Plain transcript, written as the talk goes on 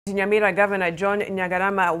Nyamira Governor John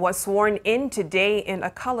Nyagarama was sworn in today in a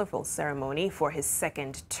colorful ceremony for his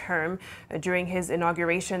second term. During his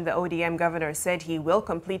inauguration, the ODM Governor said he will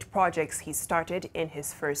complete projects he started in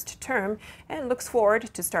his first term and looks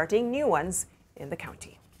forward to starting new ones in the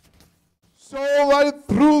county. So that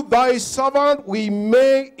through thy servant we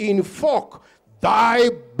may invoke thy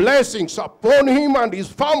blessings upon him and his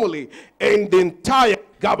family and the entire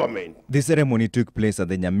government. The ceremony took place at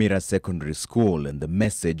the Nyamira Secondary School and the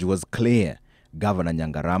message was clear. Governor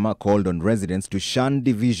Nyangarama called on residents to shun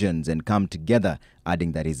divisions and come together,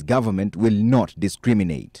 adding that his government will not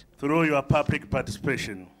discriminate. Through your public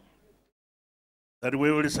participation, that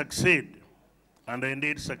we will succeed and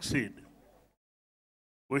indeed succeed.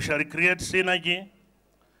 We shall create synergy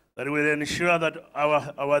that will ensure that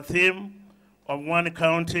our theme of one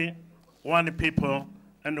county, one people,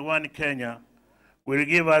 and one Kenya will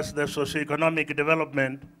give us the socioeconomic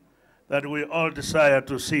development that we all desire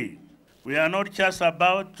to see. We are not just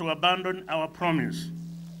about to abandon our promise.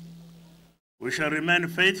 We shall remain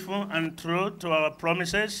faithful and true to our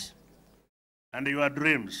promises and your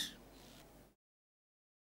dreams.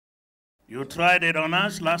 You tried it on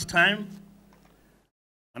us last time,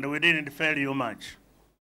 and we didn't fail you much.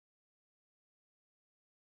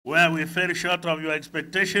 Where we fell short of your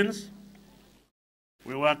expectations,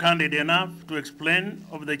 we were candid enough to explain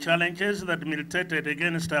of the challenges that militated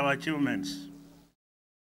against our achievements.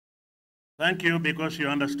 Thank you because you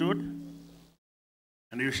understood,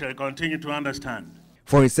 and you shall continue to understand.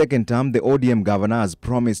 For his second term, the ODM governor has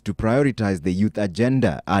promised to prioritize the youth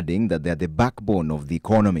agenda, adding that they are the backbone of the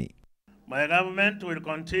economy. My government will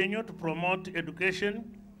continue to promote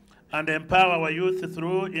education and empower our youth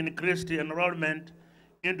through increased enrollment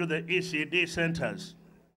into the ECD centers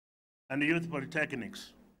and youth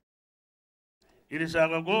polytechnics. It is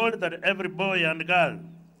our goal that every boy and girl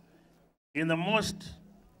in the most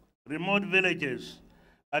remote villages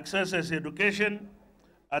accesses education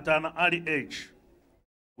at an early age.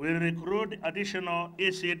 We recruit additional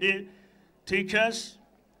ECD teachers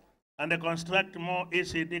and construct more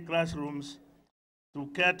ECD classrooms to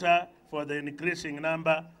cater for the increasing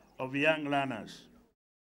number of young learners.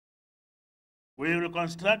 We will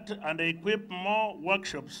construct and equip more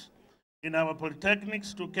workshops in our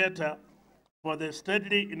polytechnics to cater for the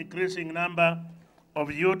steadily increasing number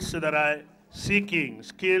of youths that are seeking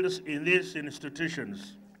skills in these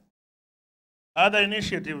institutions. Other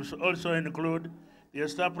initiatives also include the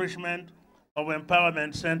establishment of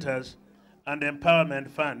empowerment centers and empowerment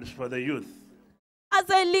funds for the youth. As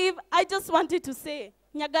I leave, I just wanted to say,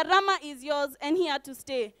 Nyagarama is yours and here to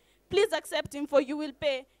stay. Please accept him, for you will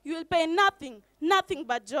pay nothing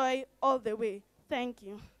but joy all the way. Thank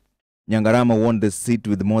you. Nyangarama won the seat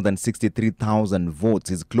with more than 63,000 votes.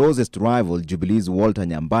 His closest rival, Jubilee's Walter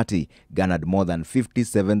Nyambati, garnered more than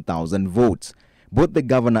 57,000 votes. Both the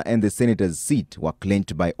governor and the senator's seat were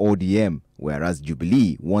clinched by ODM, whereas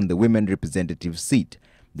Jubilee won the women representative seat.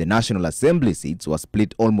 The National Assembly seats were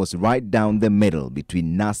split almost right down the middle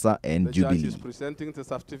between NASA and Jubilee. Presenting the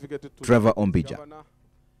certificate to Trevor Ombija,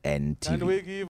 NTV.